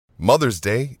Mother's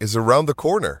Day is around the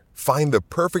corner. Find the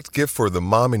perfect gift for the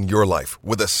mom in your life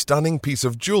with a stunning piece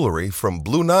of jewelry from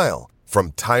Blue Nile.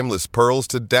 From timeless pearls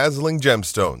to dazzling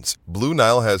gemstones, Blue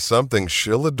Nile has something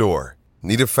she'll adore.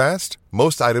 Need it fast?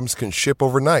 Most items can ship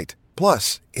overnight.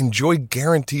 Plus, enjoy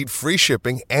guaranteed free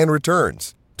shipping and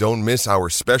returns. Don't miss our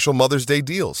special Mother's Day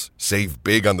deals. Save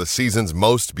big on the season's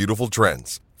most beautiful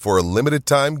trends. For a limited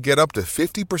time, get up to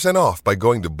 50% off by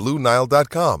going to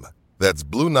BlueNile.com. That's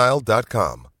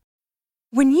BlueNile.com.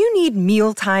 When you need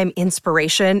mealtime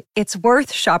inspiration, it's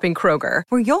worth shopping Kroger,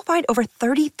 where you'll find over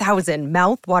 30,000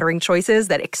 mouth-watering choices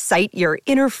that excite your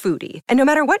inner foodie. And no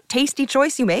matter what tasty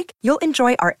choice you make, you'll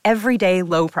enjoy our everyday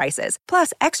low prices,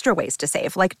 plus extra ways to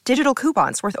save, like digital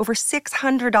coupons worth over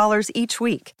 $600 each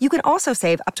week. You can also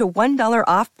save up to $1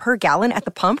 off per gallon at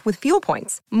the pump with fuel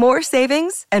points. More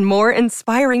savings and more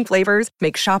inspiring flavors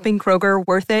make shopping Kroger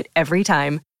worth it every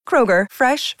time. Kroger,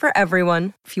 fresh for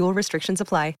everyone. Fuel restrictions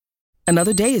apply.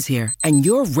 Another day is here, and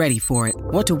you're ready for it.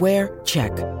 What to wear?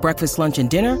 Check. Breakfast, lunch, and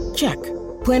dinner? Check.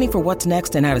 Planning for what's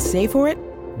next and how to save for it?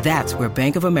 That's where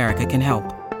Bank of America can help.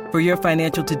 For your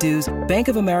financial to-dos, Bank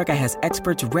of America has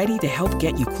experts ready to help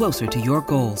get you closer to your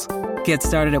goals. Get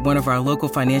started at one of our local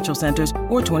financial centers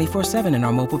or 24/7 in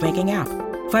our mobile banking app.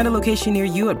 Find a location near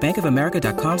you at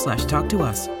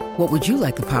bankofamerica.com/talktous. What would you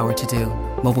like the power to do?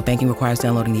 Mobile banking requires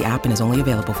downloading the app and is only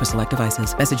available for select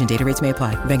devices. Message and data rates may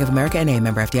apply. Bank of America N.A.,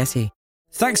 member FDIC.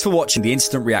 Thanks for watching The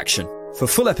Instant Reaction. For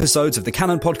full episodes of the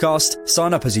Cannon Podcast,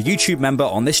 sign up as a YouTube member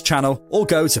on this channel or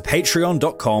go to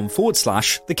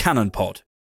patreon.com/The Cannon Pod.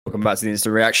 Welcome back to The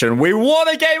Instant Reaction. We won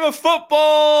a game of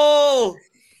football!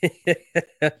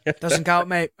 Doesn't count,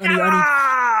 mate. We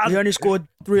only scored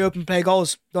 3 open play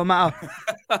goals. Don't matter.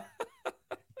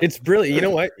 It's brilliant. You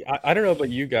know what? I don't know about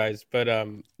you guys, but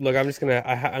look, I'm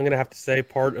gonna have to say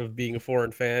part of being a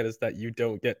foreign fan is that you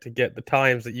don't get the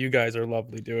times that you guys are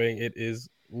lovely doing. It is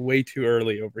way too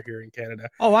early over here in Canada.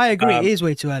 Oh, I agree. It is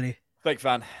way too early. Big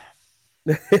fan.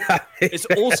 It's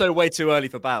also way too early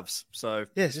for Babs. So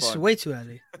yes, it's way too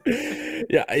early.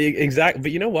 Yeah, exactly.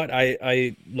 But you know what?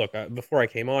 I look, before I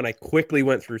came on, I quickly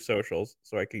went through socials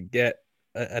so I could get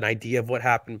an idea of what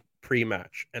happened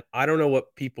pre-match, and I don't know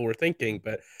what people were thinking,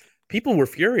 but people were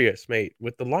furious, mate,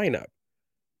 with the lineup.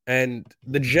 And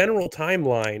the general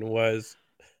timeline was,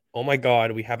 oh my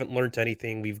God, we haven't learned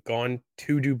anything. We've gone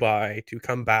to Dubai to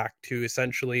come back to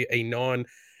essentially a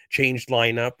non-changed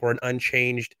lineup or an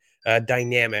unchanged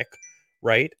dynamic,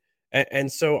 right? And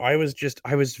so I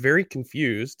was very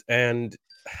confused. And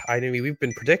I mean, we've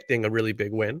been predicting a really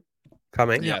big win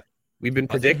coming. Yeah. We've been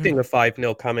predicting a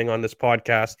 5-0 coming on this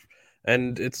podcast.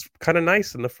 And it's kind of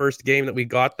nice in the first game that we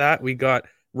got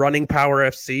running Power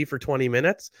FC for 20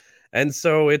 minutes. And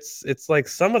so it's like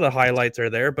some of the highlights are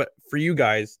there. But for you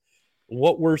guys,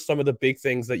 what were some of the big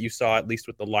things that you saw, at least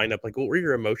with the lineup? Like, what were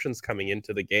your emotions coming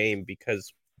into the game?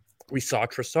 Because we saw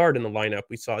Trossard in the lineup.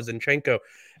 We saw Zinchenko.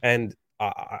 And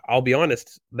I'll be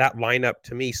honest, that lineup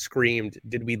to me screamed,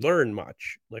 did we learn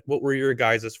much? Like, what were your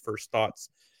guys' first thoughts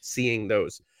seeing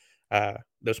those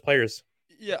players?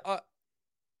 Yeah,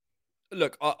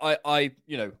 look, I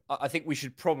think we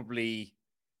should probably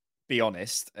be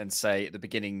honest and say at the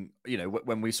beginning,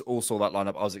 when we all saw that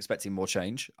lineup, I was expecting more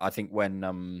change. I think when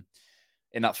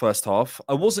in that first half,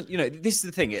 I wasn't. This is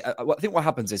the thing. I think what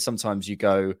happens is sometimes you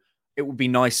go, it would be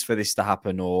nice for this to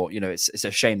happen, or it's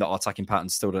a shame that our attacking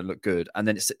patterns still don't look good, and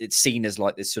then it's seen as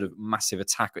like this sort of massive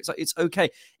attack. It's like, it's okay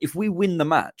if we win the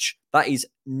match. That is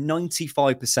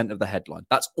 95% of the headline.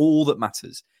 That's all that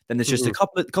matters. Then there's just a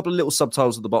couple of little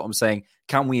subtitles at the bottom saying,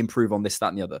 can we improve on this, that,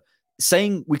 and the other?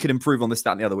 Saying we could improve on this,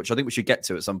 that, and the other, which I think we should get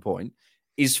to at some point,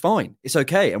 is fine. It's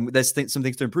okay. And there's some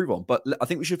things to improve on. But I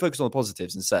think we should focus on the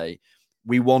positives and say,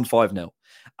 we won 5-0.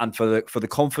 And for the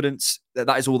confidence,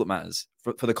 that is all that matters.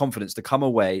 For the confidence to come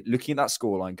away, looking at that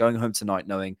scoreline, going home tonight,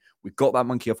 knowing we've got that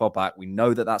monkey off our back. We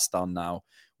know that that's done now.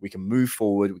 We can move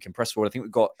forward. We can press forward. I think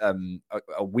we've got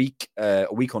a week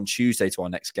on Tuesday to our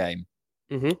next game.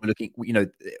 We're looking,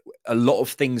 a lot of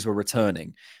things were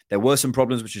returning. There were some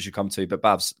problems which we should come to, but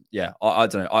Babs, yeah, I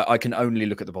don't know. I can only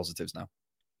look at the positives now.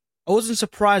 I wasn't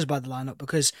surprised by the lineup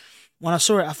because when I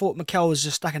saw it, I thought Mikel was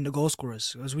just stacking the goal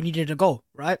scorers because we needed a goal,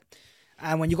 right?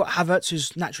 And when you got Havertz,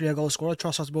 who's naturally a goal scorer,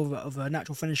 Trossard's more of a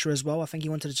natural finisher as well. I think he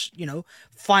wanted to,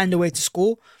 find a way to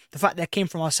score. The fact that it came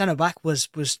from our centre back was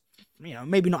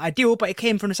maybe not ideal, but it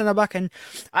came from the centre back. And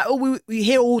we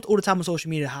hear all the time on social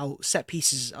media how set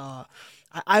pieces are,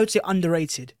 I would say,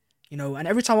 underrated. And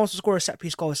every time I want to score a set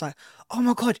piece goal, it's like, oh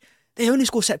my God, they only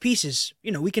score set pieces.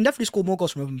 We can definitely score more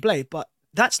goals from open play, but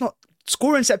that's not,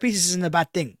 scoring set pieces isn't a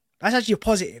bad thing. That's actually a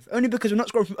positive. Only because we're not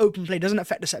scoring from open play doesn't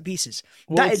affect the set pieces.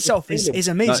 Well, That it's itself is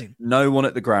amazing. No one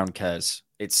at the ground cares.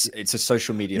 It's a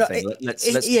social media No, thing. Let's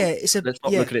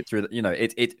not look at it through.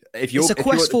 If you're it's a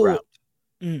quest at the for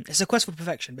ground, it's a quest for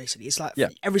perfection, basically. It's like Yeah.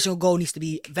 every single goal needs to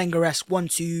be Wenger-esque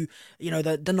 1-2.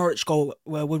 The Norwich goal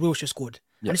where Wilshere scored,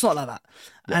 Yeah. and it's not like that.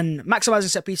 Yeah. And maximising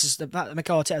set pieces that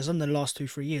Mikel Arteta has done the last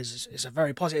 2-3 years is a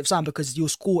very positive sign because you'll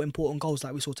score important goals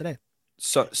like we saw today.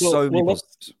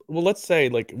 Let's say,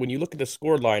 like, when you look at the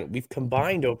score line, we've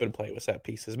combined open play with set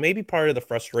pieces. Maybe part of the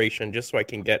frustration, just so I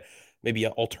can get maybe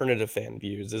alternative fan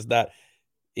views, is that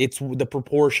it's the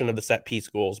proportion of the set piece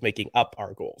goals making up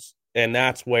our goals. And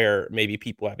that's where maybe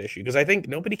people have issue. Because I think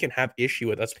nobody can have issue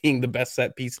with us being the best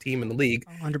set piece team in the league,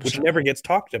 100%. which never gets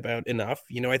talked about enough.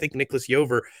 I think Nicholas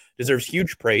Jover deserves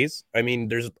huge praise. I mean,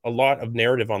 there's a lot of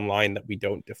narrative online that we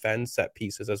don't defend set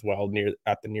pieces as well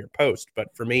at the near post.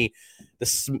 But for me,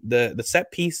 the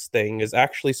set piece thing is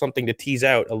actually something to tease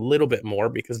out a little bit more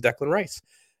because Declan Rice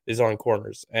is on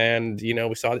corners. And,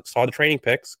 we saw the training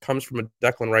picks, comes from a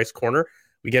Declan Rice corner.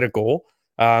 We get a goal.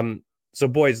 So,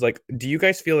 boys, like, do you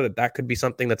guys feel that could be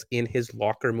something that's in his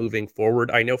locker moving forward?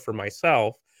 I know for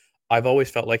myself, I've always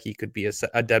felt like he could be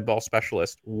a dead ball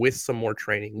specialist with some more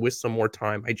training, with some more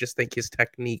time. I just think his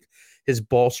technique, his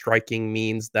ball striking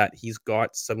means that he's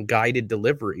got some guided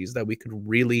deliveries that we could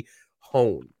really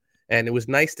hone. And it was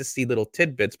nice to see little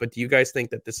tidbits, but do you guys think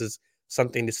that this is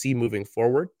something to see moving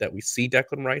forward, that we see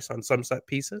Declan Rice on some set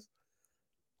pieces?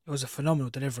 It was a phenomenal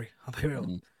delivery, I'll be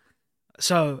real.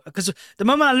 So, because the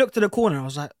moment I looked at the corner, I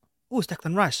was like, oh, it's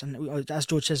Declan Rice. And as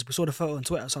George says, we saw the photo on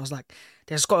Twitter. So I was like,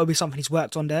 there's got to be something he's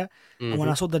worked on there. And when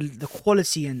I saw the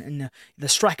quality and the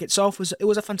strike itself, it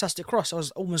was a fantastic cross. I was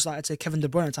almost like, I'd say, Kevin De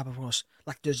Bruyne type of cross.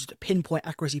 Like, just pinpoint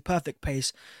accuracy, perfect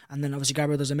pace. And then obviously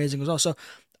Gabriel does amazing as well. So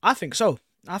I think so.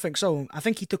 I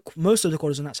think he took most of the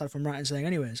corners on that side from right and saying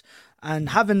anyways. And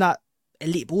having that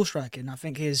elite ball striking, I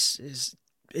think is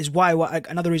why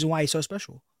another reason why he's so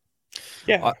special.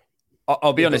 Yeah.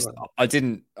 I'll be honest.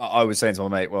 I was saying to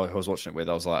my mate, who I was watching it with,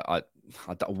 I was like,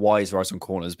 why is Rice on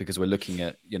corners? Because we're looking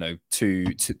at,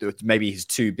 maybe his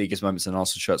two biggest moments in an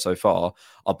Arsenal shirt so far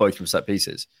are both from set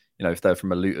pieces. If they're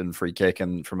from a Luton free kick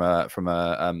and from a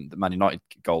Man United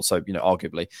goal, so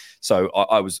arguably. So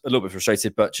I was a little bit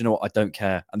frustrated, but you know what? I don't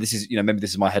care. And this is, maybe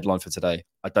this is my headline for today.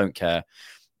 I don't care.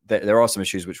 There are some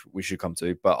issues which we should come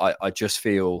to, but I just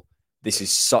feel this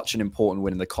is such an important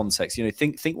win in the context.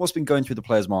 Think what's been going through the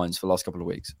players' minds for the last couple of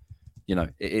weeks.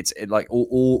 It's like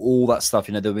all that stuff.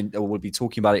 They will be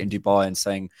talking about it in Dubai and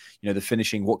saying, the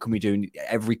finishing. What can we do? And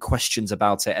every question's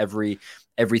about it.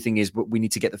 Everything is. But we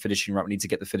need to get the finishing right. We need to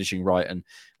get the finishing right. And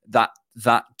that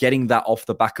getting that off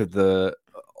the back of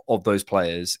those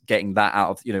players, getting that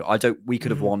out of we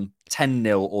could have won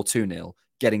 10-0 or 2-0.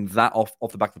 Getting that off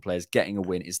the back of the players, getting a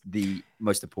win is the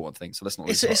most important thing. So let's not.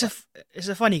 It's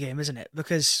a funny game, isn't it?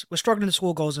 Because we're struggling to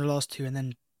score goals in the last two, and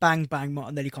then bang,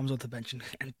 Martinelli comes off the bench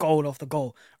and goal off the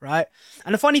goal, right?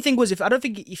 And the funny thing was, I don't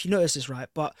think if you noticed this, right,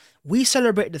 but we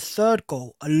celebrated the third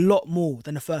goal a lot more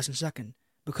than the first and second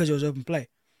because it was open play.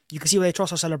 You can see where they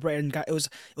Trossard celebrated, and it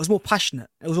was more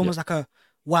passionate. It was almost like a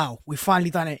wow, we've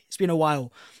finally done it. It's been a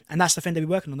while, and that's the thing that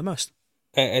we're working on the most.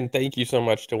 And thank you so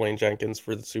much to Wayne Jenkins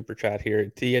for the super chat here.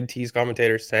 TNT's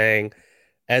commentator saying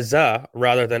Eza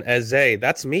rather than Eze.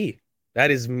 That's me.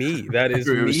 That is me. That is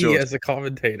me as a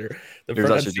commentator. The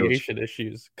pronunciation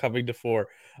issues coming to fore.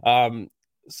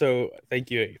 So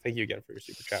thank you again for your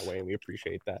super chat, Wayne. We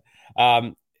appreciate that.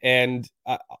 And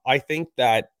I think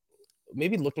that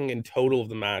maybe looking in total of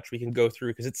the match, we can go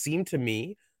through because it seemed to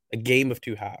me a game of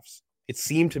two halves. It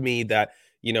seemed to me that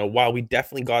while we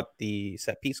definitely got the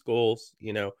set piece goals,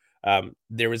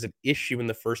 there was an issue in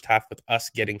the first half with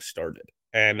us getting started.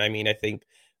 And I mean, I think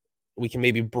we can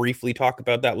maybe briefly talk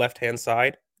about that left-hand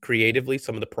side creatively,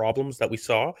 some of the problems that we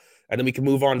saw. And then we can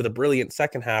move on to the brilliant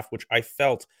second half, which I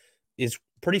felt is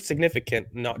pretty significant,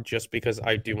 not just because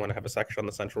I do want to have a section on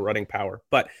the central running power,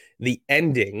 but the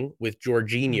ending with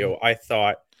Jorginho, I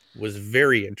thought was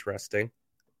very interesting.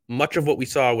 Much of what we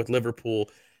saw with Liverpool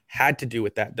had to do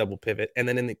with that double pivot. And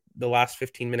then in the last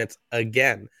 15 minutes,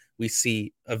 again, we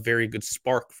see a very good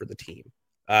spark for the team.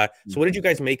 So what did you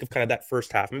guys make of kind of that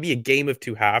first half? Maybe a game of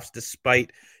two halves,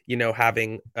 despite,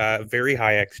 having very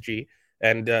high XG.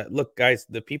 And look, guys,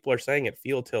 the people are saying it,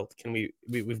 field tilt. Can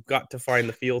we've got to find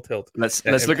the field tilt. Let's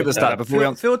look at the stat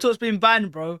before field tilt's been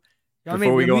banned, bro.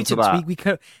 Before we go on to that,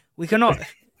 we cannot.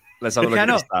 Let's have a look at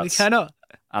the stats. We cannot.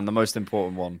 And the most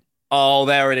important one. Oh,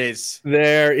 there it is.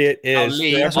 There it is.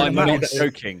 Lee, I'm not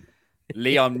joking.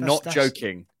 Lee, I'm not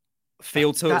joking.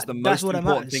 Field tilt is the most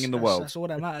important thing in the world. That's all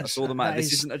that matters. That's all that matters.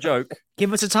 This isn't a joke.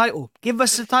 Give us a title. Give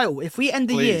us a title. If we end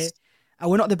the year and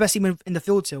we're not the best team in the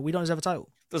field tilt, we don't deserve a title.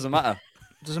 Doesn't matter.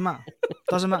 Doesn't matter.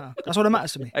 Doesn't matter. That's all that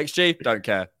matters to me. XG, don't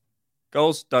care.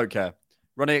 Goals, don't care.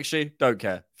 Running XG, don't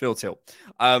care. Field tilt.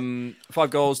 5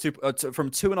 goals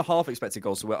from 2.5 expected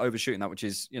goals, so we're overshooting that, which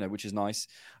is nice.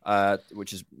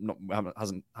 Which is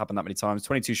hasn't happened that many times.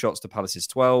 22 shots to Palace's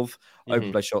 12.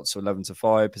 Open play shots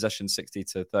 11-5. Possession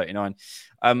 60-39.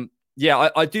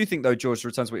 I do think though, George, to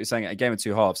return to what you're saying, a game of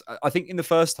two halves. I think in the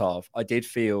first half, I did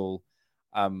feel.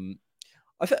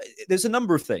 There's a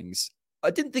number of things. I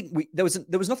didn't think there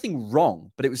was nothing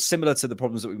wrong, but it was similar to the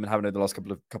problems that we've been having over the last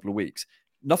couple of weeks.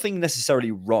 Nothing necessarily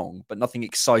wrong, but nothing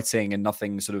exciting and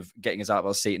nothing sort of getting us out of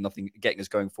our seat and nothing getting us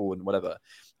going forward and whatever.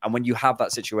 And when you have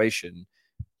that situation,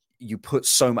 you put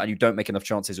so much and you don't make enough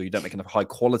chances, or you don't make enough high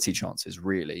quality chances,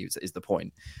 really, is the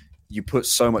point. You put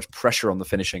so much pressure on the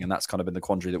finishing, and that's kind of been the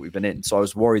quandary that we've been in. So I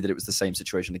was worried that it was the same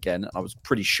situation again. And I was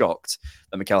pretty shocked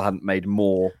that Mikel hadn't made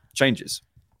more changes.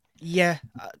 Yeah.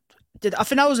 I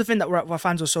think that was the thing that why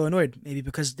fans were so annoyed, maybe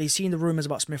because they seen the rumours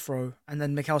about Smith Rowe, and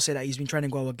then Mikel said that he's been training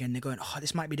well again. They're going,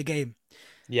 this might be the game.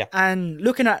 Yeah. And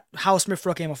looking at how Smith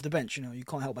Rowe came off the bench, you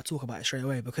can't help but talk about it straight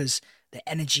away, because the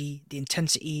energy, the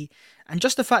intensity, and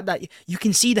just the fact that you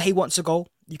can see that he wants a goal.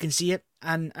 You can see it.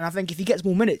 And I think if he gets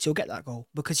more minutes, he'll get that goal,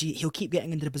 because he'll keep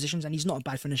getting into the positions, and he's not a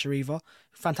bad finisher either.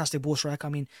 Fantastic ball striker. I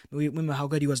mean, we remember how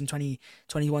good he was in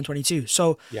 2021, 22.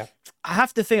 So yeah. I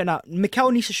have to think now,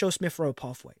 Mikel needs to show Smith Rowe a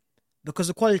pathway, because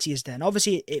the quality is there. And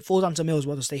obviously, it falls down to Mills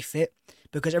well to stay fit,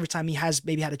 because every time he has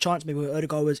maybe had a chance, maybe when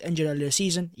Odegaard was injured earlier this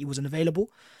season, he wasn't available.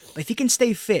 But if he can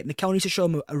stay fit, Mikel needs to show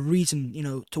him a reason,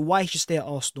 to why he should stay at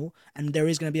Arsenal, and there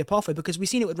is going to be a pathway, because we've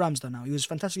seen it with Ramsdale now. He was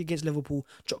fantastic against Liverpool,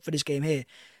 dropped for this game here.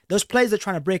 Those players that are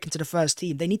trying to break into the first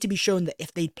team, they need to be shown that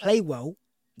if they play well,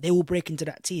 they will break into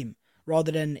that team,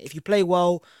 rather than if you play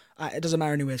well, it doesn't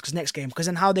matter anyways, because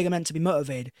then how are they meant to be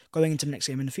motivated going into the next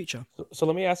game in the future? So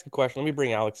let me ask a question. Let me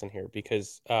bring Alex in here,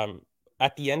 because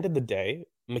at the end of the day,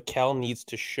 Mikel needs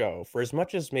to show, for as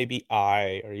much as maybe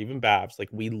I or even Babs,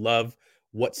 we love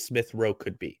what Smith Rowe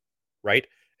could be, right?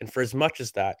 And for as much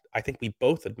as that, I think we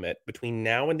both admit between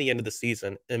now and the end of the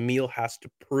season, Emile has to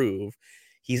prove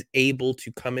he's able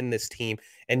to come in this team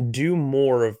and do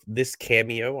more of this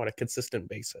cameo on a consistent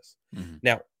basis. Mm-hmm.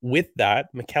 Now, with that,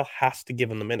 Mikel has to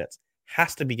give him the minutes,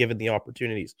 has to be given the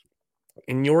opportunities.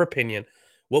 In your opinion,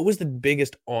 what was the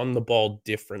biggest on-the-ball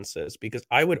differences? Because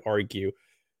I would argue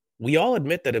we all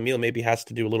admit that Emile maybe has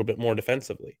to do a little bit more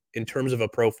defensively in terms of a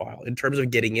profile, in terms of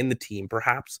getting in the team.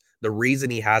 Perhaps the reason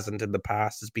he hasn't in the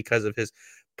past is because of his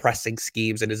pressing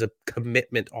schemes and his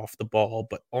commitment off the ball.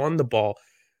 But on the ball,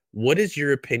 what is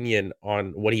your opinion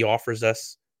on what he offers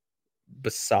us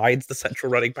besides the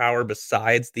central running power,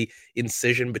 besides the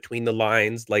incision between the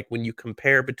lines? When you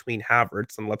compare between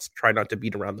Havertz, and let's try not to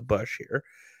beat around the bush here,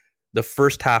 the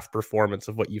first half performance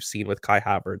of what you've seen with Kai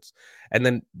Havertz, and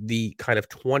then the kind of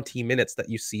 20 minutes that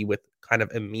you see with kind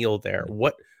of Emile there,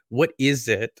 what is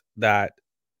it that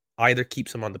either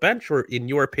keeps him on the bench, or in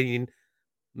your opinion,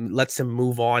 lets him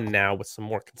move on now with some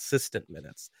more consistent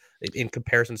minutes in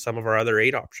comparison to some of our other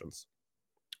 8 options?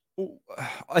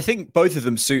 I think both of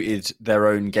them suited their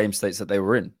own game states that they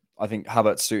were in. I think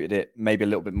Havertz suited it maybe a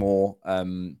little bit more,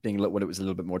 when it was a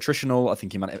little bit more attritional. I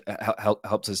think he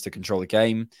helped us to control the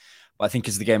game. But I think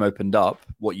as the game opened up,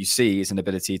 what you see is an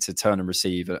ability to turn and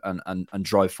receive and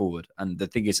drive forward. And the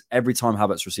thing is, every time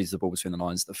Havertz receives the ball between the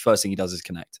lines, the first thing he does is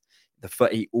connect.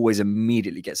 He always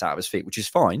immediately gets out of his feet, which is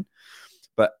fine.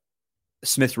 But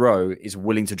Smith Rowe is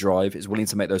willing to drive, is willing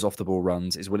to make those off-the-ball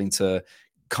runs, is willing to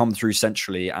come through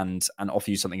centrally and offer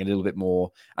you something a little bit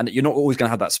more. And you're not always going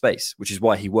to have that space, which is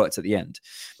why he worked at the end.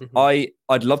 Mm-hmm.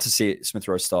 I'd love to see Smith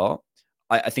Rowe start.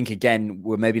 I think, again,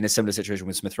 we're maybe in a similar situation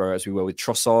with Smith Rowe as we were with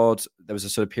Trossard. There was a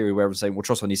sort of period where everyone was saying, well,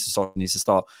 Trossard needs to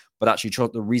start. But actually,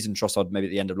 the reason Trossard, maybe at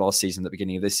the end of last season, at the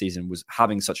beginning of this season, was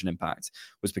having such an impact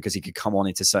was because he could come on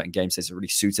into certain game states that really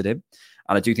suited him.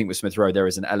 And I do think with Smith Rowe, there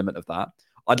is an element of that.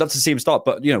 I'd love to see him start.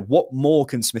 But, what more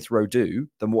can Smith Rowe do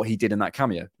than what he did in that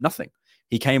cameo? Nothing.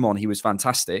 He came on. He was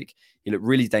fantastic. He looked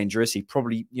really dangerous. He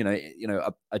probably,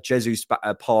 a Jesus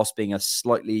pass being a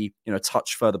slightly,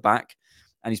 touch further back,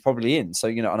 and he's probably in. So,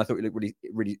 and I thought he looked really,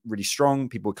 really, really strong.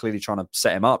 People were clearly trying to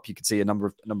set him up. You could see a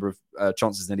number of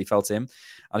chances that he fell to him.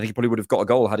 I think he probably would have got a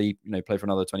goal had he, played for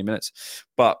another 20 minutes.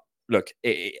 But look,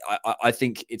 I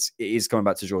think it is going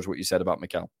back to George, what you said about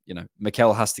Mikel.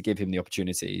 Mikel has to give him the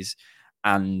opportunities,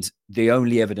 and the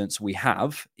only evidence we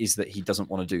have is that he doesn't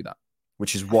want to do that.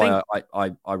 which is why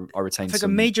I retain. I think a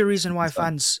major reason why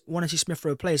fans want to see Smith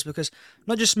Rowe play is because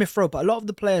not just Smith Rowe, but a lot of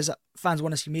the players that fans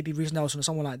want to see, maybe Reece Nelson or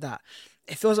someone like that,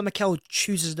 it feels like Mikel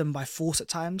chooses them by force at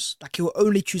times. Like he'll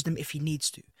only choose them if he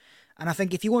needs to. And I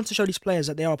think if he wants to show these players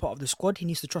that they are a part of the squad, he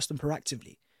needs to trust them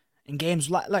proactively. In games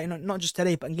like not just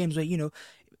today, but in games where,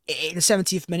 in the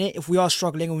 70th minute, if we are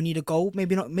struggling and we need a goal,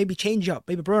 maybe change up,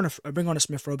 maybe bring on a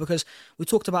Smith Rowe, because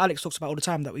Alex talks about all the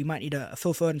time that we might need a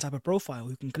Phil Foden type of profile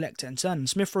who can collect it and turn. And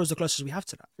Smith Rowe is the closest we have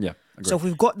to that. Yeah. Agreed. So if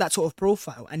we've got that sort of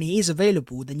profile and he is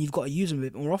available, then you've got to use him a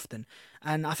bit more often.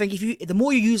 And I think the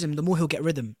more you use him, the more he'll get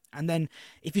rhythm. And then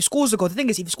if he scores a goal, the thing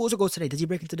is, if he scores a goal today, does he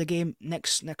break into the game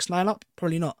next lineup?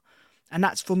 Probably not. And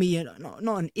that's, for me, not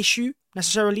an issue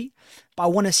necessarily, but I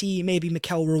want to see maybe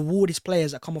Mikel reward his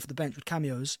players that come off the bench with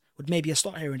cameos, with maybe a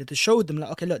start here and there, to show them, like,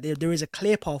 okay, look, there is a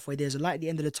clear pathway, there's a light at the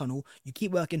end of the tunnel, you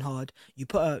keep working hard, you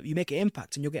make an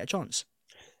impact and you'll get a chance.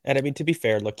 And I mean, to be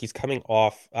fair, look, he's coming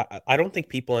off. I don't think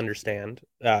people understand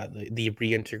the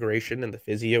reintegration and the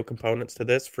physio components to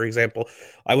this. For example,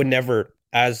 I would never,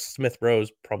 as Smith Rowe's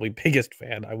probably biggest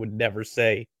fan, I would never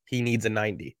say he needs a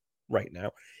 90 right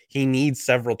now. He needs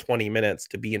several 20 minutes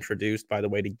to be introduced, by the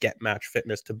way, to get match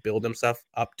fitness, to build himself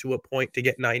up to a point to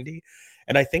get 90.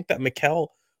 And I think that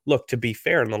Mikel, look, to be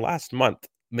fair, in the last month,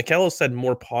 Mikel has said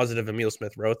more positive Emile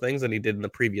Smith Rowe things than he did in the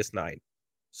previous 9.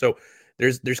 So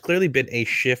there's clearly been a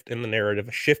shift in the narrative,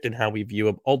 a shift in how we view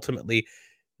him. Ultimately,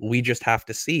 we just have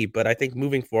to see. But I think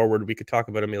moving forward, we could talk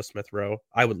about Emile Smith Rowe.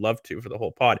 I would love to for the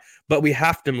whole pod, but we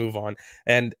have to move on.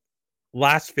 And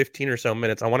last 15 or so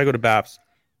minutes, I want to go to Babs,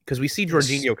 because we see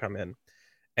Jorginho come in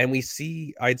and we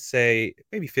see, I'd say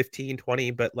maybe 15,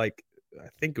 20, but I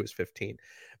think it was 15.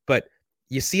 But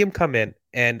you see him come in,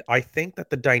 and I think that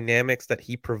the dynamics that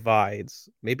he provides,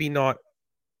 maybe not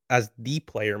as the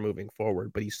player moving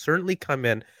forward, but he's certainly come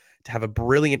in to have a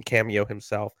brilliant cameo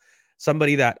himself.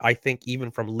 Somebody that I think even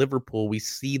from Liverpool, we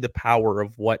see the power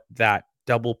of what that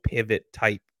double pivot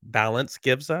type balance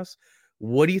gives us.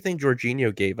 What do you think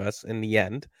Jorginho gave us in the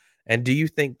end? And do you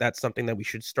think that's something that we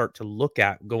should start to look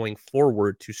at going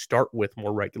forward to start with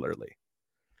more regularly?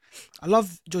 I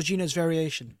love Jorginho's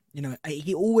variation.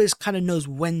 He always kind of knows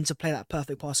when to play that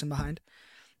perfect passing behind.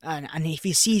 And if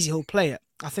he sees it, he'll play it.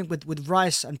 I think with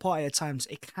Rice and Partey at times,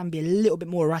 it can be a little bit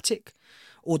more erratic.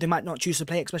 Or they might not choose to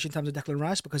play it, especially in terms of Declan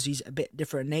Rice, because he's a bit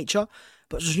different in nature.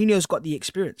 But Jorginho's got the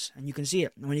experience, and you can see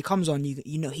it. And when he comes on,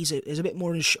 he's a bit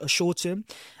more assured to him.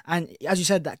 And as you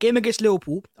said, that game against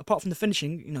Liverpool, apart from the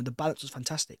finishing, the balance was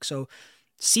fantastic. So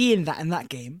seeing that in that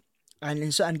game, and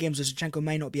in certain games where Zinchenko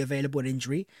may not be available in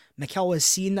injury, Mikel has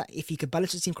seen that if he could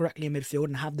balance the team correctly in midfield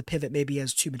and have the pivot maybe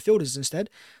as 2 midfielders instead,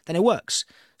 then it works.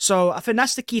 So I think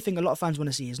that's the key thing a lot of fans want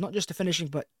to see, is not just the finishing,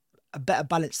 but a better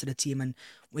balance to the team. And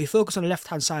when you focus on the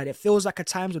left-hand side, it feels like at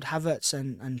times with Havertz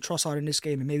and Trossard in this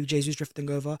game, and maybe Jesus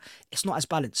drifting over, it's not as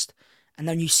balanced. And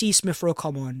then you see Smith Rowe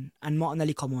come on and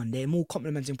Martinelli come on. They're more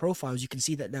complementing profiles. You can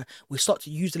see that we start to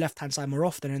use the left-hand side more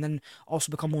often, and then also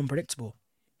become more unpredictable.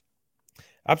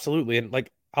 Absolutely. And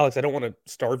Alex, I don't want to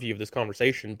starve you of this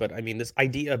conversation, but I mean, this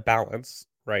idea of balance,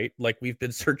 right? We've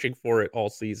been searching for it all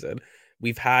season.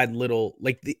 We've had little,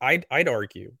 I'd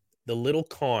argue the little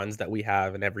cons that we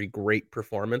have in every great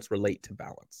performance relate to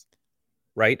balance,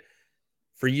 right?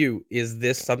 For you, is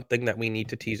this something that we need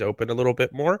to tease open a little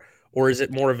bit more? Or is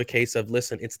it more of a case of,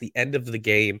 listen, it's the end of the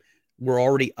game. We're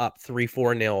already up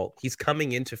 3-4-0. He's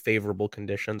coming into favorable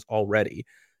conditions already.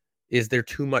 Is there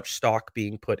too much stock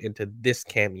being put into this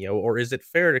cameo? Or is it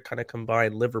fair to kind of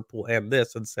combine Liverpool and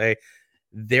this and say,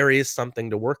 there is something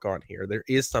to work on here. There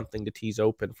is something to tease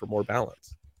open for more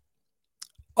balance?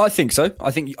 I think so.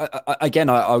 I think,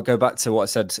 I'll go back to what I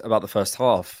said about the first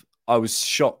half. I was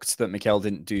shocked that Mikel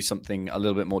didn't do something a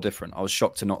little bit more different. I was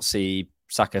shocked to not see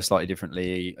Saka slightly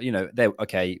differently. You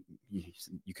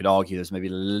could argue there's maybe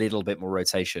a little bit more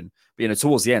rotation. But,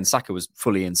 towards the end, Saka was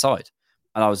fully inside.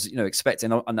 And I was,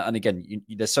 expecting, and again,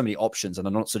 there's so many options, and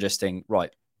I'm not suggesting,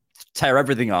 right, tear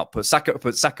everything up, put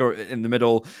Saka in the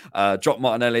middle, drop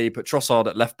Martinelli, put Trossard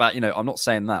at left back. I'm not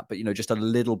saying that, but just a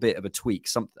little bit of a tweak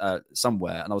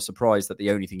somewhere. And I was surprised that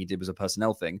the only thing he did was a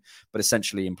personnel thing, but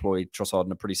essentially employed Trossard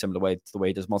in a pretty similar way to the way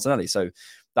he does Martinelli. So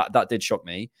that did shock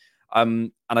me.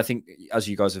 And I think, as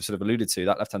you guys have sort of alluded to,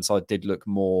 that left hand side did look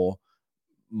more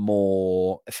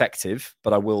effective.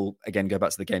 But I will again go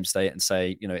back to the game state and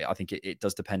say, I think it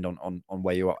does depend on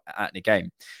where you are at in a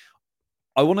game.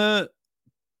 I want to,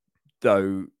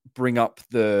 though, bring up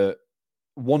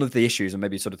one of the issues, and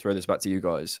maybe sort of throw this back to you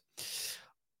guys.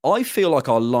 I feel like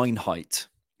our line height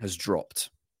has dropped.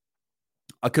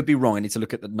 I could be wrong. I need to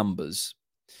look at the numbers.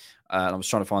 And I was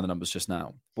trying to find the numbers just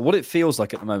now. But what it feels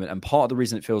like at the moment, and part of the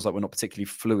reason it feels like we're not particularly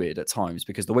fluid at times,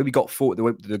 because the way we got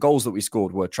forward, the goals that we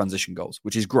scored were transition goals,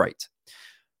 which is great.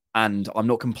 And I'm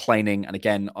not complaining. And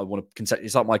again, I want to consider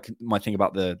it's like my thing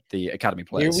about the academy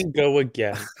players. Here we go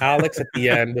again. Alex at the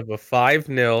end of a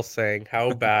 5-0 saying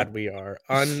how bad we are.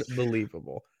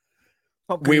 Unbelievable.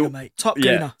 Top Gooner, mate. Top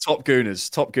Gooner. Top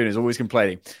Gooners, always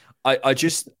complaining. I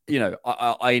just,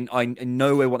 I in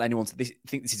no way want anyone to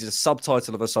think this is a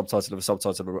subtitle of a subtitle of a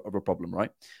subtitle of a problem, right?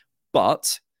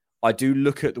 But I do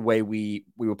look at the way we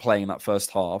were playing in that first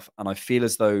half, and I feel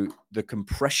as though the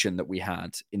compression that we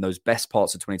had in those best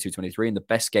parts of 22-23 and the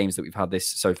best games that we've had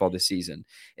so far this season,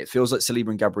 it feels like Saliba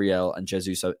and Gabriel and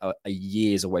Jesus are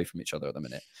years away from each other at the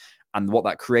minute. And what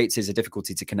that creates is a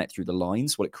difficulty to connect through the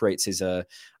lines. What it creates is I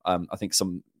think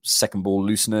some second ball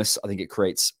looseness. I think it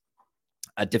creates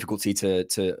a difficulty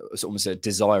to almost a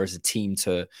desire as a team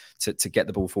to get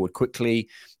the ball forward quickly.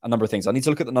 A number of things. I need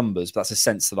to look at the numbers, but that's a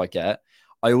sense that I get.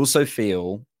 I also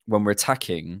feel when we're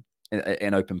attacking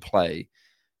in open play,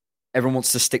 everyone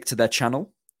wants to stick to their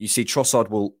channel. You see Trossard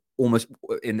will almost,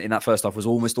 in that first half, was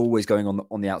almost always going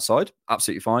on the outside.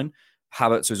 Absolutely fine.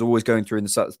 Havertz was always going through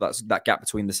that gap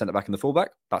between the centre back and the fullback.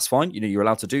 That's fine. You're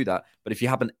allowed to do that. But if you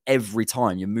happen every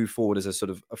time you move forward as a sort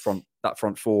of front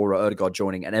four or Ødegaard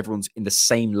joining and everyone's in the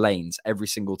same lanes every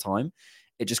single time,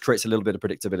 it just creates a little bit of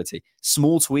predictability.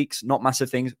 Small tweaks, not massive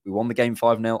things. We won the game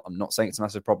 5-0. I'm not saying it's a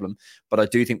massive problem, but I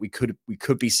do think we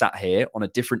could be sat here on a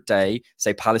different day,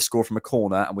 say Palace score from a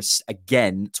corner, and we're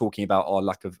again talking about our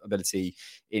lack of ability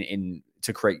in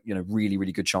to create really,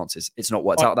 really good chances. It's not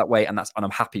worked out that way, and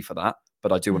I'm happy for that,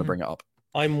 but I do want to bring it up.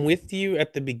 I'm with you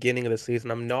at the beginning of the season.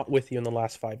 I'm not with you in the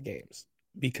last 5 games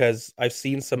because I've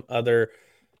seen some other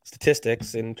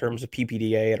statistics in terms of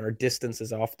PPDA and our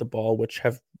distances off the ball, which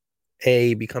have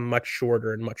become much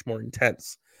shorter and much more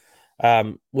intense,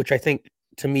 which I think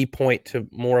to me point to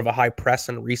more of a high press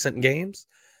in recent games,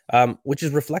 which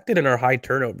is reflected in our high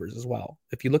turnovers as well.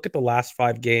 If you look at the last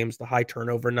 5 games, the high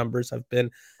turnover numbers have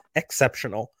been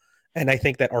exceptional. And I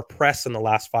think that our press in the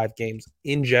last 5 games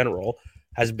in general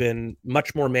has been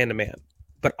much more man-to-man.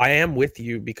 But I am with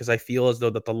you because I feel as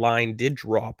though that the line did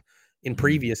drop in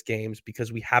previous games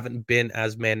because we haven't been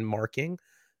as man marking.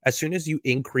 As soon as you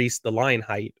increase the line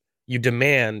height, you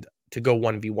demand to go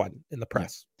 1v1 in the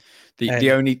press.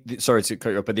 Sorry to cut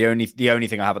you off, but the only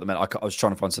thing I have at the minute, I was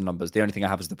trying to find some numbers. The only thing I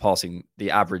have is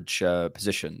the average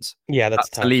positions. Yeah, that's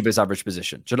Saliba's average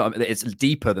position. Do you know what I mean? It's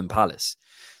deeper than Palace.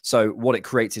 So what it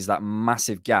creates is that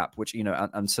massive gap, which, and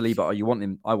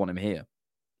Saliba, I want him here.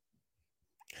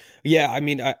 Yeah, I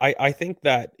mean, I think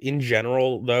that in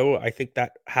general, though, I think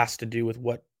that has to do with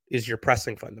what is your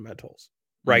pressing fundamentals.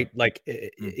 Right. Like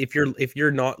if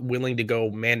you're not willing to go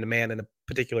man to man in a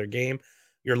particular game,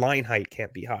 your line height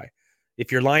can't be high.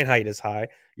 If your line height is high,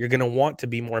 you're going to want to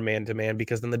be more man to man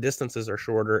because then the distances are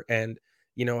shorter. And,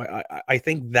 I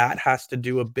think that has to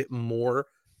do a bit more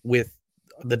with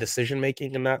the decision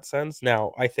making in that sense.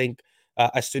 Now, I think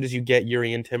as soon as you get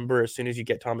Jurrien Timber, as soon as you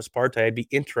get Thomas Partey, I'd be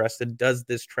interested. Does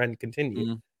this trend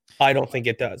continue? I don't think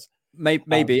it does.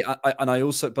 Maybe, I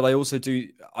also do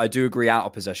agree out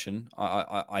of possession.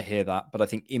 I hear that, but I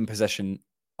think in possession,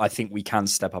 I think we can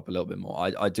step up a little bit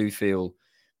more. I do feel,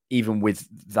 even with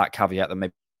that caveat, that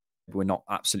maybe we're not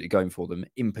absolutely going for them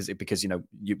in position because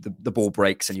the ball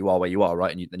breaks and you are where you are,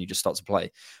 right, and then you just start to play.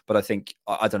 But I think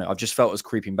I don't know. I've just felt it was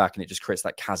creeping back, and it just creates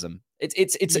that chasm.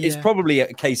 It's probably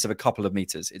a case of a couple of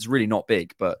meters. It's really not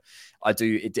big, but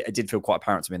it did feel quite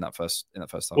apparent to me in that first time.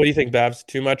 What do you think, Babs?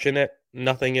 Too much in it?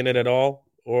 Nothing in it at all,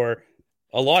 or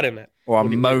a lot in it? Or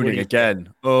I'm moaning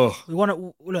again. Oh, we won it.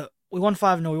 Look, we won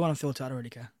 5-0. We won on filter. I don't really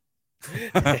care.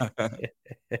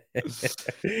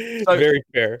 Very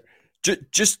fair.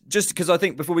 Just because I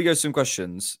think before we go to some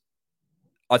questions,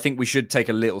 I think we should take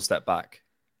a little step back.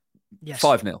 Yes.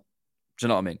 5-0. Do you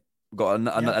know what I mean? We've got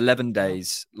 11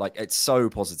 days. Like, it's so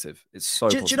positive. It's so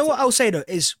positive. Do you know what I'll say, though,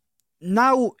 is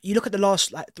now you look at the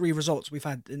last 3 results we've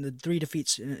had in the 3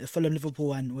 defeats in Fulham,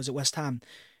 Liverpool, and was it West Ham?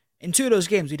 In 2 of those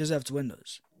games, we deserve to win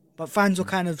those. But fans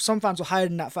were some fans were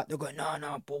hiding that fact. They're going,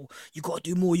 no, bro, you got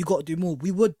to do more.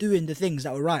 We were doing the things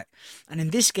that were right. And in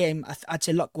this game, I'd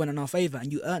say luck went in our favour,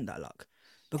 and you earned that luck.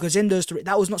 Because in those 3,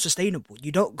 that was not sustainable.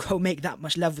 You don't go make that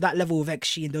level of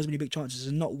XG and those many big chances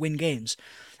and not win games.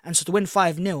 And so to win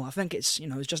 5-0, I think it's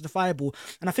justifiable.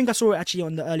 And I think I saw it actually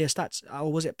on the earlier stats.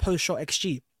 Or was it post-shot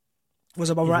XG? Was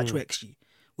above our actual XG,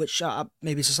 which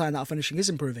maybe it's a sign that our finishing is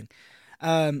improving.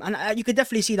 And you could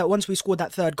definitely see that once we scored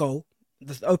that 3rd goal,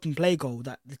 the open play goal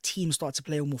that the team started to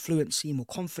play with more fluency, more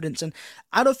confidence. And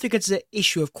I don't think it's an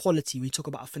issue of quality when you talk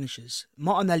about our finishers.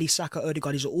 Martinelli, Saka,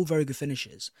 Odegaard, these are all very good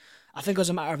finishers. I think it was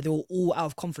a matter of they were all out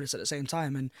of confidence at the same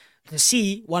time. And to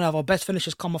see one of our best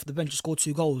finishers come off the bench and score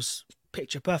 2 goals,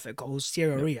 picture perfect goals,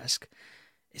 Thierry Henry-esque,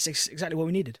 it's exactly what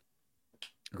we needed.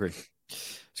 Agree.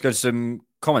 Let's go to some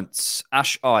comments.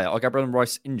 Ash I. Are Gabriel and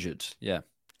Rice injured? Yeah.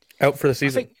 Out for the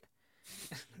season.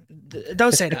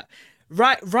 Don't say that.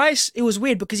 Rice, it was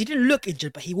weird because he didn't look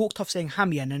injured, but he walked off saying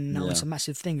hammy, and then now it's a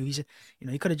massive thing. He said,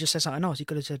 he could have just said something else. He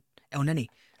could have said El Neni.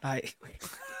 Like,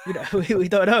 we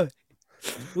don't know.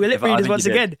 We're lip readers once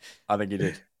again. I think he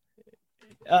did.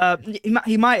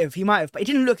 He might have, but he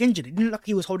didn't look injured. He didn't look like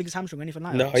he was holding his hamstring or anything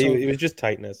like that. No, it was just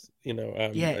tightness.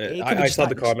 I saw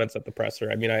the comments at the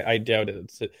presser. I mean, I doubt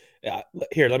it.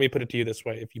 Here, let me put it to you this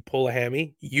way: if you pull a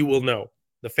hammy, you will know.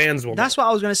 The fans will. That's what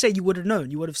I was going to say. You would have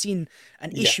known. You would have seen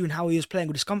an issue in how he was playing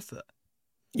with discomfort.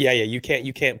 Yeah. You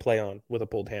can't play on with a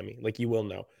pulled hammy. Like, you will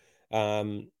know.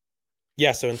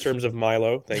 So in terms of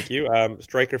Milo, thank you.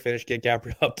 Striker finish, get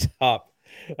Gabriel up top.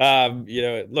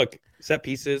 Look, set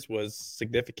pieces was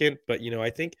significant, but I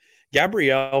think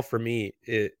Gabriel, for me,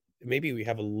 maybe we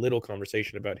have a little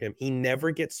conversation about him. He never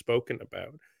gets spoken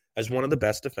about as one of the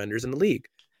best defenders in the league,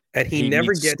 and he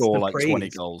never gets score the like praise. 20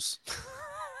 goals.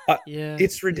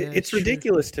 It's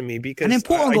ridiculous to me because and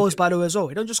important goals, by the way, as well.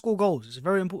 He don't just score goals; it's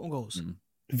very important goals.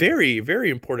 Very, very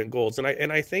important goals. And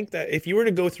I think that if you were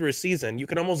to go through a season, you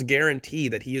can almost guarantee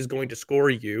that he is going to score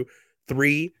you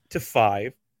 3 to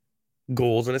 5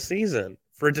 goals in a season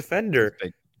for a defender.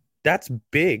 That's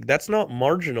big. That's not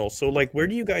marginal. So, like, where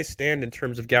do you guys stand in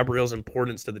terms of Gabriel's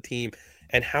importance to the team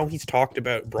and how he's talked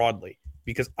about broadly?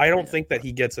 Because I don't think that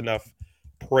he gets enough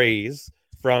praise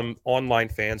from online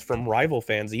fans, from rival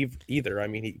fans either. I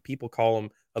mean, people call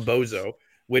him a bozo,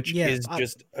 which is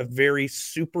just a very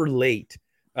super late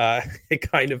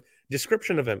kind of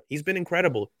description of him. He's been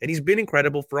incredible, and he's been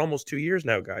incredible for almost 2 years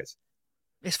now, guys.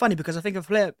 It's funny because I think if a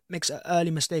player makes an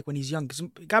early mistake when he's young, because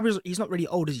Gabriel, he's not really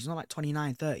old, he's not like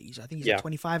 29, 30. I think he's like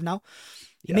 25 now.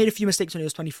 He made a few mistakes when he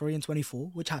was 23 and 24,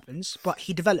 which happens, but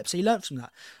he develops, so he learns from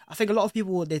that. I think a lot of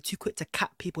people, they're too quick to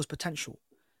cap people's potential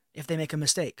if they make a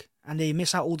mistake, and they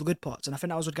miss out all the good parts. And I think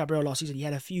that was with Gabriel last season. He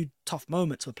had a few tough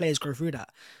moments where players go through that.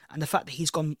 And the fact that he's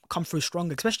come through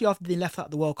stronger, especially after being left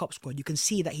out the World Cup squad, you can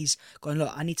see that he's going, look,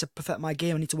 I need to perfect my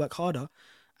game, I need to work harder.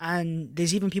 And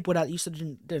there's even people that used to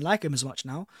didn't like him as much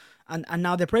now, and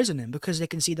now they're praising him because they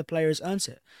can see the player has earned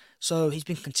it. So he's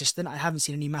been consistent. I haven't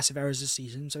seen any massive errors this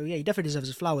season. So yeah, he definitely deserves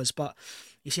his flowers. But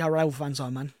you see how rival fans are,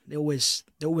 man. They're always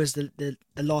the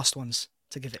last ones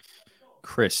to give it.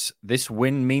 Chris, this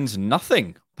win means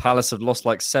nothing. Palace have lost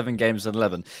like 7 games in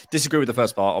 11. Disagree with the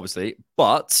first part, obviously,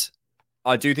 but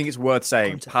I do think it's worth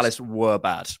saying Palace were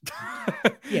bad.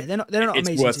 Yeah, they're not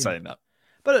amazing. It's worth saying that.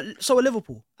 But so are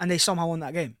Liverpool, and they somehow won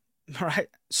that game. Right?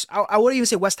 So I wouldn't even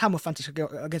say West Ham were fantastic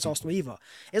against Arsenal either.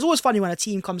 It's always funny when a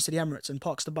team comes to the Emirates and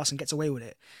parks the bus and gets away with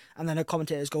it, and then the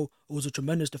commentators go, it was a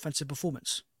tremendous defensive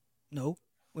performance. No,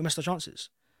 we missed our chances.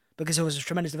 Because it was a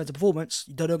tremendous defensive performance,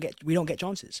 we don't get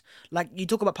chances. Like, you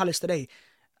talk about Palace today,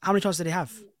 how many chances did they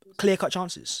have? Clear-cut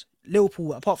chances.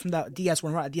 Liverpool, apart from that Diaz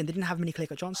one right at the end, they didn't have many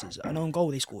clear-cut chances. An own goal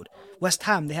they scored. West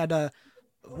Ham, they had a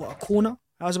corner.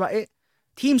 That was about it.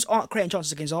 Teams aren't creating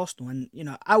chances against Arsenal, and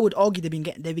I would argue they've been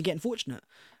getting fortunate.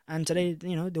 And today,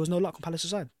 there was no luck on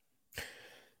Palace's side.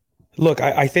 Look,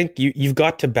 I think you've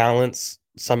got to balance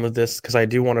some of this, because I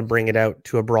do want to bring it out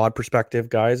to a broad perspective,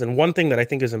 guys. And one thing that I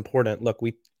think is important, look,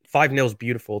 5-0 is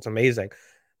beautiful, it's amazing,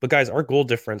 but guys, our goal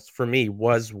difference for me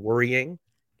was worrying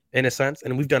in a sense,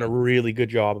 and we've done a really good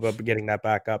job about getting that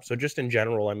back up. So just in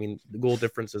general, I mean, the goal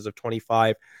differences of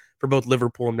 25 for both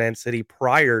Liverpool and Man City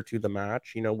prior to the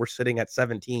match, we're sitting at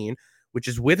 17, which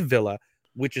is with Villa,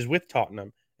 which is with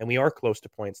Tottenham, and we are close to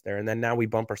points there. And then now we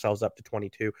bump ourselves up to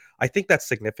 22. I think that's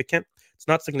significant. It's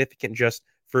not significant just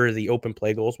for the open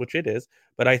play goals, which it is,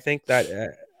 but I think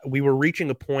that we were reaching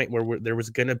a point where there was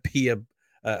going to be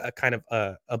a kind of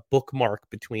a bookmark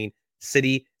between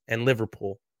City and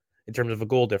Liverpool in terms of a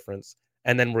goal difference,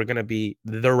 and then we're going to be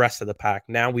the rest of the pack.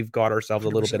 Now we've got ourselves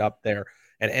 100%. A little bit up there,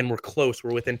 and we're close.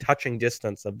 We're within touching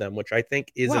distance of them, which I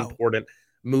think is important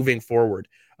moving forward.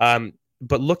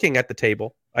 But looking at the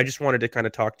table, I just wanted to kind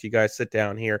of talk to you guys, sit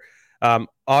down here.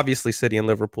 Obviously, City and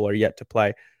Liverpool are yet to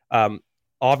play.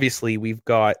 Obviously, we've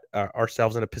got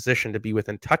ourselves in a position to be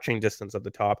within touching distance of the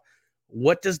top.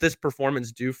 What does this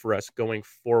performance do for us going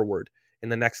forward in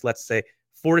the next, let's say,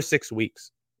 4 to 6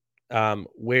 weeks?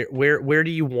 Where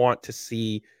do you want to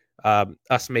see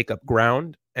us make up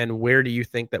ground, and where do you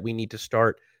think that we need to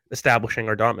start establishing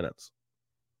our dominance?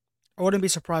 I wouldn't be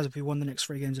surprised if we won the next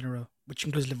 3 games in a row. which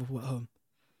includes Liverpool at home.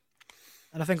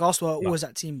 And I think Arsenal are always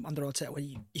that team under Arteta where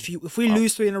if we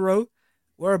lose 3 in a row,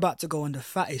 we're about to go on the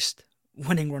fattest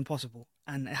winning run possible.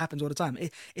 And it happens all the time.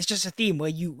 It's just a theme where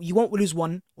you won't lose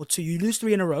 1 or 2. You lose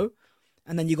 3 in a row,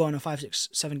 and then you go on a 5, 6,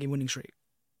 7 game winning streak.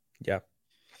 Yeah.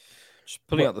 Just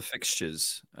pulling up the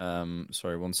fixtures.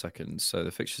 Sorry, 1 second. So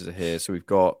the fixtures are here. So we've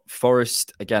got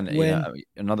Forest again.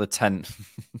 Another 10.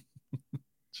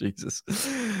 Jesus.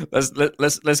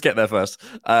 Let's get there first.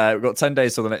 We've got 10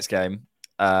 days till the next game.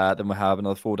 Then we'll have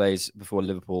another 4 days before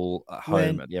Liverpool at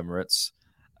home at the Emirates.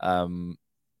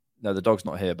 No, the dog's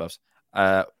not here, Bubs.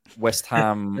 West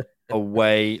Ham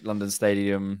away, London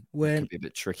Stadium. Could be a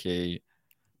bit tricky.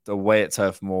 Away at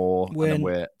Turf Moor. And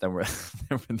then we're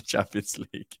in the Champions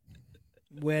League.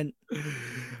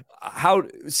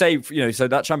 So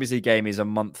that Champions League game is a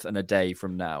month and a day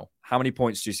from now. How many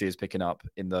points do you see us picking up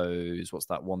in those? What's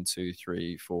that? 1, 2,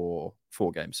 3, 4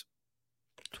 games?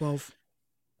 12.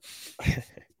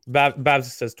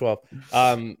 Babs says 12.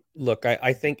 Look,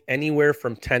 I think anywhere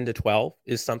from 10 to 12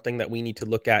 is something that we need to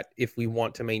look at if we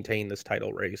want to maintain this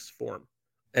title race form.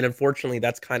 And unfortunately,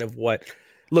 that's kind of what.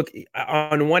 Look,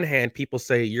 on one hand, people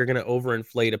say you're going to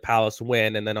overinflate a Palace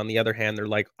win, and then on the other hand, they're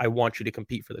like, I want you to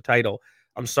compete for the title.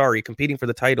 I'm sorry, competing for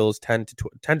the title is 10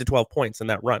 to 12 points in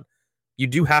that run. You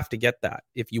do have to get that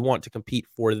if you want to compete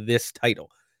for this title.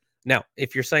 Now,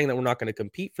 if you're saying that we're not going to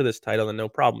compete for this title, then no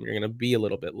problem. You're going to be a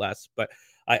little bit less. But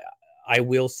I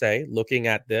will say, looking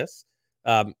at this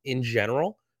in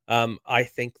general, I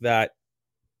think that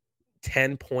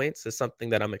 10 points is something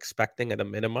that I'm expecting at a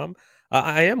minimum.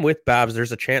 I am with Babs.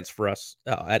 There's a chance for us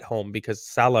at home because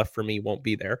Salah for me won't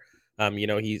be there.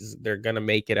 They're going to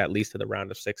make it at least to the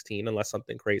round of 16 unless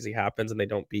something crazy happens and they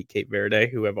don't beat Cape Verde,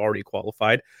 who have already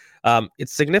qualified.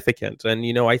 It's significant. And,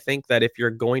 I think that if you're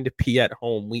going to be at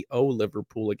home, we owe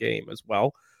Liverpool a game as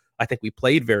well. I think we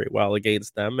played very well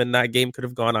against them, and that game could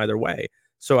have gone either way.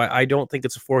 So I don't think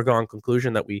it's a foregone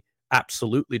conclusion that we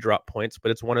absolutely drop points,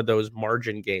 but it's one of those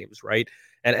margin games, right?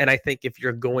 And I think if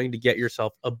you're going to get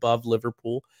yourself above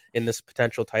Liverpool in this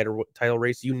potential title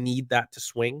race, you need that to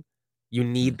swing. You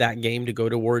need that game to go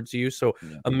towards you. So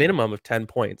a minimum of 10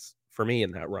 points for me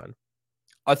in that run.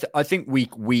 I think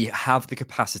we have the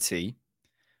capacity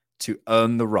to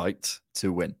earn the right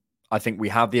to win. I think we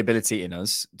have the ability in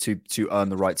us to earn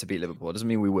the right to beat Liverpool. It doesn't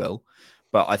mean we will,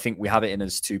 but I think we have it in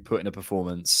us to put in a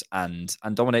performance and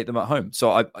dominate them at home.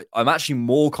 So I'm actually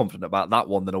more confident about that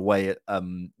one than away at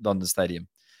London Stadium.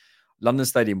 London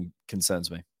Stadium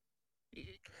concerns me.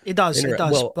 It does.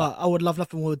 But I would love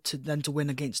nothing more than to win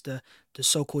against the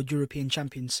so-called European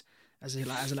champions, as I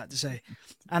like to say.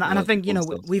 And I think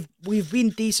we've been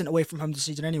decent away from home this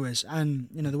season, anyways. And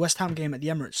the West Ham game at the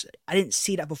Emirates, I didn't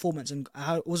see that performance, and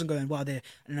I wasn't going, wow, they're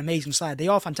an amazing side. They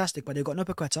are fantastic, but they've got no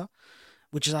Paqueta,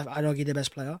 which is, I'd argue, their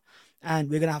best player. And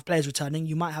we're gonna have players returning.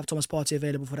 You might have Thomas Partey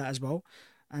available for that as well.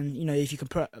 And if you can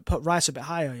put Rice a bit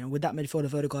higher, with that midfield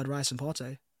of Odegaard, Rice, and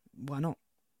Partey, why not?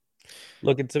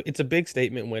 Look, it's a big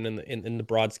statement win in the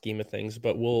broad scheme of things,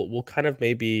 but we'll kind of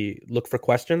maybe look for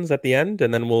questions at the end,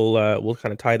 and then we'll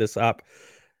kind of tie this up.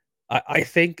 I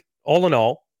think all in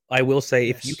all, I will say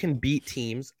if you can beat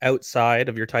teams outside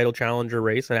of your title challenger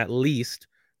race and at least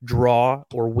draw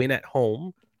or win at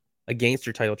home against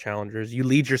your title challengers, you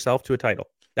lead yourself to a title.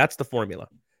 That's the formula.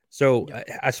 So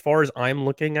as far as I'm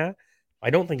looking at, I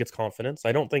don't think it's confidence.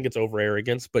 I don't think it's over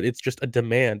arrogance, but it's just a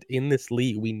demand in this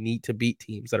league. We need to beat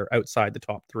teams that are outside the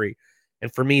top 3.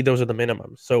 And for me, those are the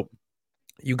minimums. So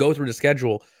you go through the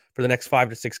schedule for the next 5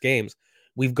 to 6 games.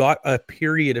 We've got a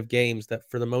period of games that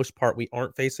for the most part, we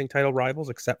aren't facing title rivals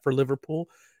except for Liverpool.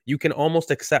 You can almost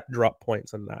accept drop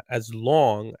points on that as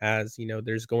long as,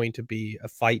 there's going to be a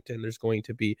fight and there's going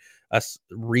to be us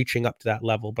reaching up to that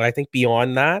level. But I think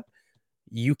beyond that,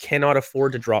 you cannot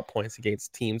afford to drop points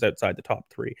against teams outside the top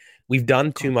 3. We've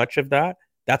done too much of that.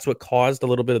 That's what caused a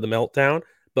little bit of the meltdown.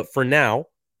 But for now,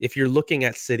 if you're looking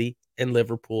at City and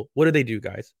Liverpool, what do they do,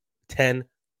 guys? 10,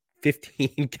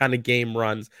 15 kind of game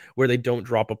runs where they don't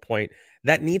drop a point.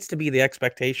 That needs to be the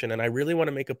expectation. And I really want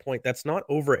to make a point. That's not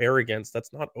over arrogance.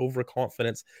 That's not over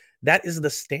confidence. That is the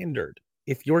standard.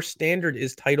 If your standard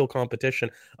is title competition,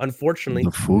 unfortunately,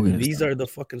 these are the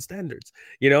fucking standards,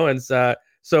 and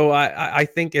so I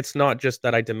think it's not just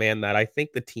that I demand that. I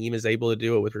think the team is able to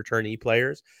do it with returnee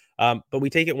players. But we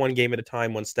take it one game at a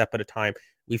time, one step at a time.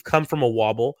 We've come from a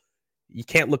wobble. You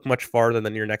can't look much farther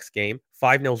than your next game.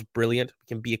 5-0 is brilliant. We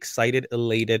can be excited,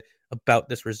 elated about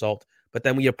this result. But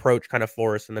then we approach kind of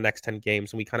Forest in the next 10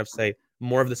 games and we kind of say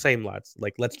more of the same, lads.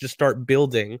 Like, let's just start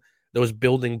building those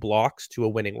building blocks to a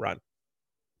winning run.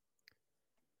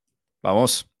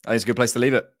 Vamos. I think it's a good place to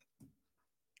leave it.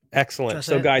 Excellent. Just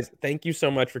So, saying. guys, thank you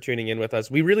so much for tuning in with us.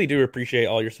 We really do appreciate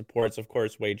all your supports. Of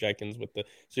course, Wade Jenkins with the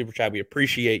super chat. We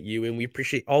appreciate you, and we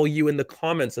appreciate all you in the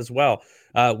comments as well.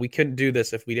 We couldn't do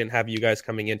this if we didn't have you guys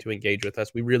coming in to engage with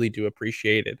us. We really do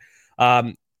appreciate it.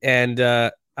 And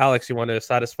Alex, you want to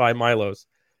satisfy Milo's?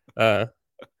 They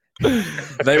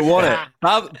want it.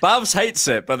 Babs hates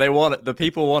it, but they want it. The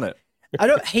people want it. I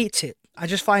don't hate it. I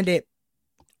just find it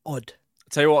odd.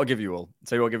 Tell you what, I'll give you all.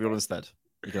 Tell you what, I'll give you all instead.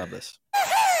 You can have this.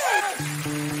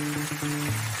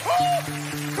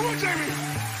 Come on, Jamie.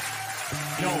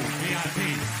 Yo, VIP.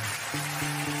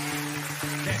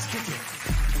 Let's kick it.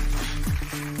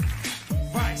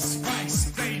 Rice,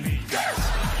 baby.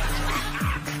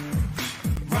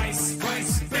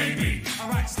 Rice, baby. All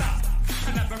right, stop.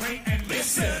 Elaborate and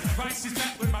listen. Rice is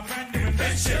back with my brand new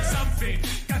invention. Something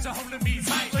got a hold of me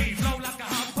tightly. Flow like a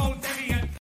hot-cold Debbie.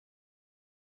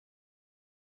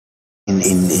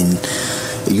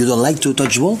 You don't like to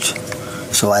touch walls?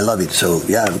 So I love it. So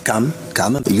yeah, come.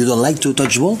 You don't like to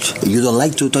touch walls? You don't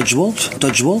like to touch walls?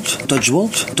 Touch walls?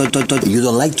 You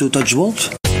don't like to touch walls?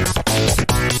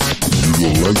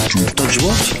 You don't like to touch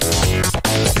walls?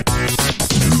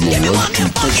 You don't like to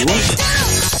touch walls?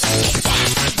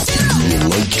 You don't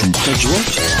like to touch walls?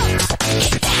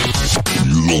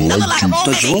 You don't like to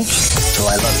touch walls? So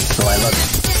I love it.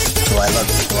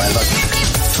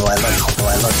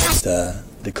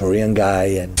 The Korean guy,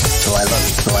 and so I love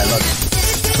it.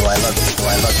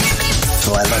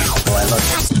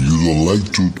 You don't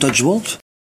like to touch what?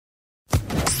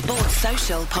 Sports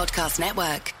Social Podcast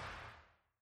Network.